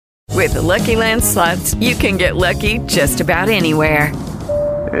With the Lucky Land Slots, you can get lucky just about anywhere.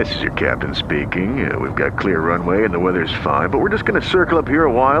 This is your captain speaking. We've got clear runway and the weather's fine, but we're just going to circle up here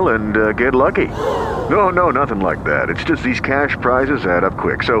a while and get lucky. No, nothing like that. It's just these cash prizes add up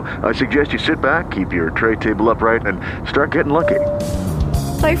quick. So I suggest you sit back, keep your tray table upright, and start getting lucky.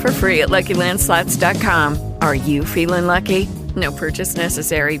 Play for free at LuckyLandSlots.com. Are you feeling lucky? No purchase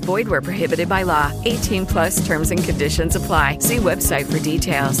necessary. Void where prohibited by law. 18+ terms and conditions apply. See website for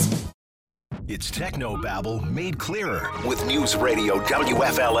details. It's Technobabble made clearer with News Radio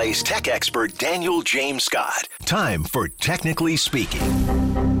WFLA's tech expert Daniel James Scott. Time for Technically Speaking.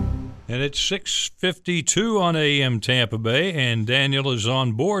 And it's 6:52 on AM Tampa Bay, and Daniel is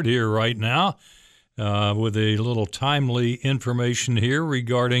on board here right now with a little timely information here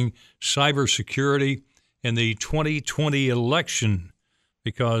regarding cybersecurity and the 2020 election.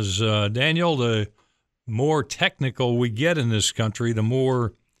 Because, Daniel, the more technical we get in this country, the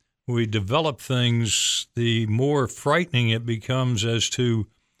more we develop things, the more frightening it becomes as to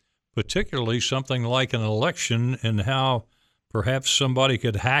particularly something like an election and how perhaps somebody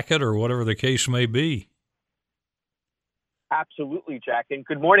could hack it or whatever the case may be. Absolutely, Jack, and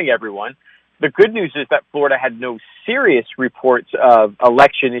good morning, everyone. The good news is that Florida had no serious reports of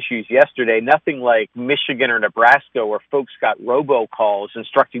election issues yesterday, nothing like Michigan or Nebraska where folks got robocalls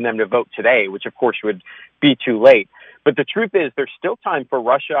instructing them to vote today, which of course would be too late. But the truth is there's still time for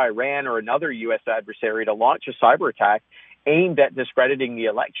Russia, Iran, or another U.S. adversary to launch a cyber attack aimed at discrediting the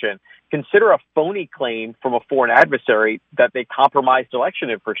election. Consider a phony claim from a foreign adversary that they compromised election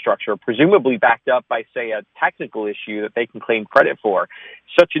infrastructure, presumably backed up by, say, a technical issue that they can claim credit for.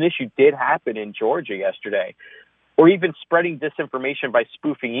 Such an issue did happen in Georgia yesterday. Or even spreading disinformation by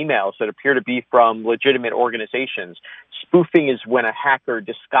spoofing emails that appear to be from legitimate organizations. Spoofing is when a hacker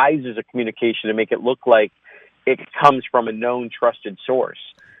disguises a communication to make it look like it comes from a known trusted source.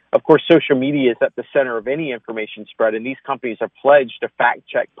 Of course, social media is at the center of any information spread, and these companies have pledged to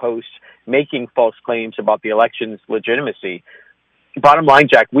fact-check posts making false claims about the election's legitimacy. Bottom line,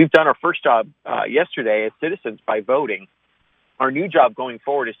 Jack, we've done our first job yesterday as citizens by voting. Our new job going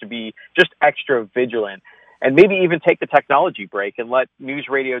forward is to be just extra vigilant and maybe even take the technology break and let News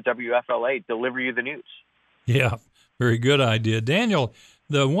Radio WFLA deliver you the news. Yeah, very good idea. Daniel,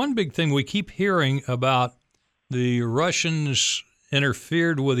 the one big thing we keep hearing about the Russians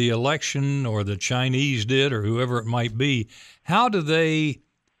interfered with the election, or the Chinese did, or whoever it might be. How do they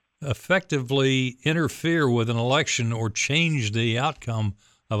effectively interfere with an election or change the outcome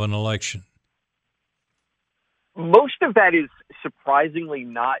of an election? Most of that is surprisingly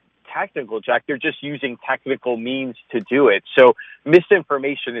not technical, Jack. They're just using technical means to do it. So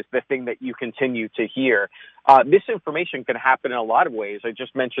misinformation is the thing that you continue to hear. Misinformation can happen in a lot of ways. I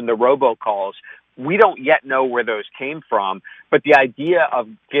just mentioned the robocalls. We don't yet know where those came from, but the idea of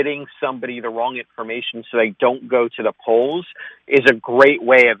getting somebody the wrong information so they don't go to the polls is a great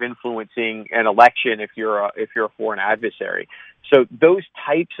way of influencing an election if you're a foreign adversary. So those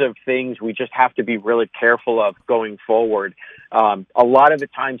types of things we just have to be really careful of going forward. A lot of the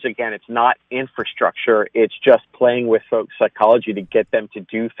times, again, it's not infrastructure. It's just playing with folks' psychology to get them to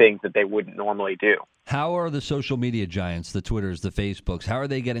do things that they wouldn't normally do. How are the social media giants, the Twitters, the Facebooks, how are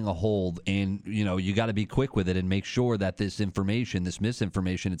they getting a hold? And, you got to be quick with it and make sure that this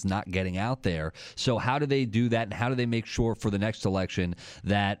misinformation, it's not getting out there. So how do they do that? And how do they make sure for the next election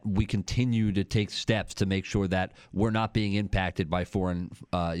that we continue to take steps to make sure that we're not being impacted by foreign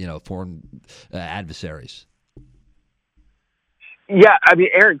adversaries? Yeah,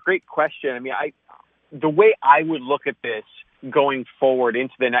 Aaron, great question. The way I would look at this going forward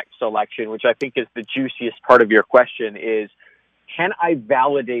into the next election, which I think is the juiciest part of your question, is can I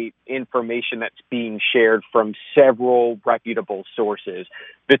validate information that's being shared from several reputable sources?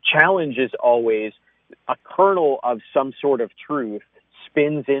 The challenge is always a kernel of some sort of truth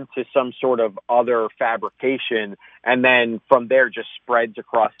spins into some sort of other fabrication, and then from there just spreads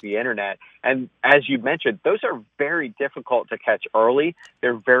across the internet. And as you mentioned, those are very difficult to catch early.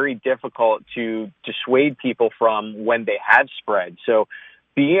 They're very difficult to dissuade people from when they have spread. So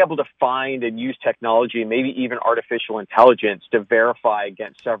being able to find and use technology and maybe even artificial intelligence to verify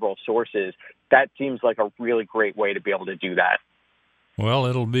against several sources, that seems like a really great way to be able to do that. Well,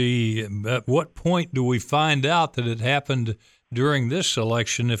 it'll be at what point do we find out that it happened during this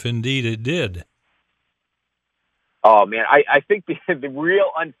election, if indeed it did? Oh, man, I think the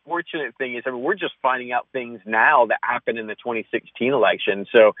real unfortunate thing is, we're just finding out things now that happened in the 2016 election.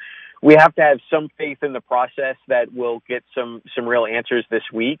 So we have to have some faith in the process that we'll get some real answers this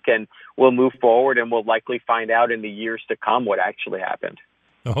week, and we'll move forward, and we'll likely find out in the years to come what actually happened.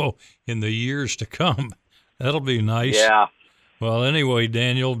 Oh, in the years to come. That'll be nice. Yeah. Well, anyway,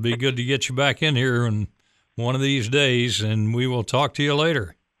 Daniel, it'd be good to get you back in here in one of these days, and we will talk to you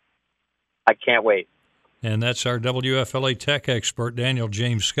later. I can't wait. And that's our WFLA tech expert, Daniel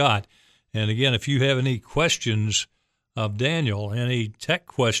James Scott. And again, if you have any questions of Daniel, any tech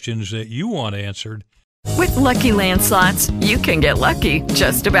questions that you want answered. With Lucky Land Slots, you can get lucky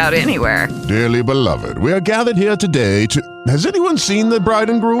just about anywhere. Dearly beloved, we are gathered here today to... Has anyone seen the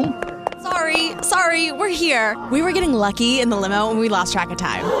bride and groom? Sorry, we're here. We were getting lucky in the limo and we lost track of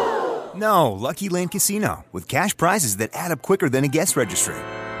time. No, Lucky Land Casino, with cash prizes that add up quicker than a guest registry.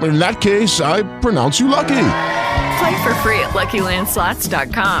 In that case, I pronounce you lucky. Play for free at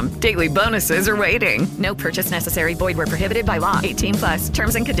LuckyLandSlots.com. Daily bonuses are waiting. No purchase necessary. Void where prohibited by law. 18+.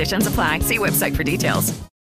 Terms and conditions apply. See website for details.